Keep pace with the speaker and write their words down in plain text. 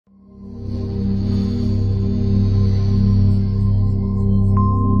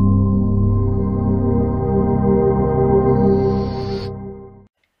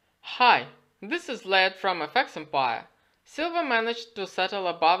led from FX Empire, silver managed to settle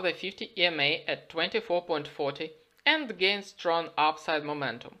above the 50 EMA at 24.40 and gain strong upside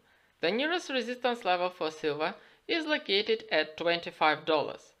momentum. The nearest resistance level for silver is located at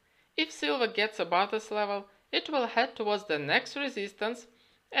 $25. If silver gets above this level, it will head towards the next resistance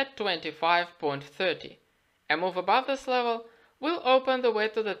at 25.30. A move above this level will open the way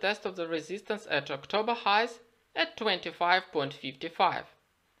to the test of the resistance at October highs at 25.55.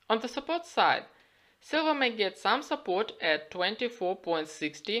 On the support side, silver may get some support at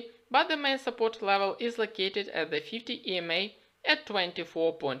 24.60, but the main support level is located at the 50 EMA at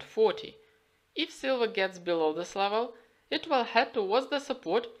 24.40. If silver gets below this level, it will head towards the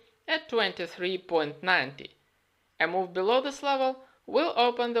support at 23.90. A move below this level will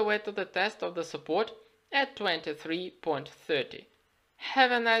open the way to the test of the support at 23.30.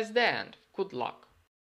 Have a nice day and good luck!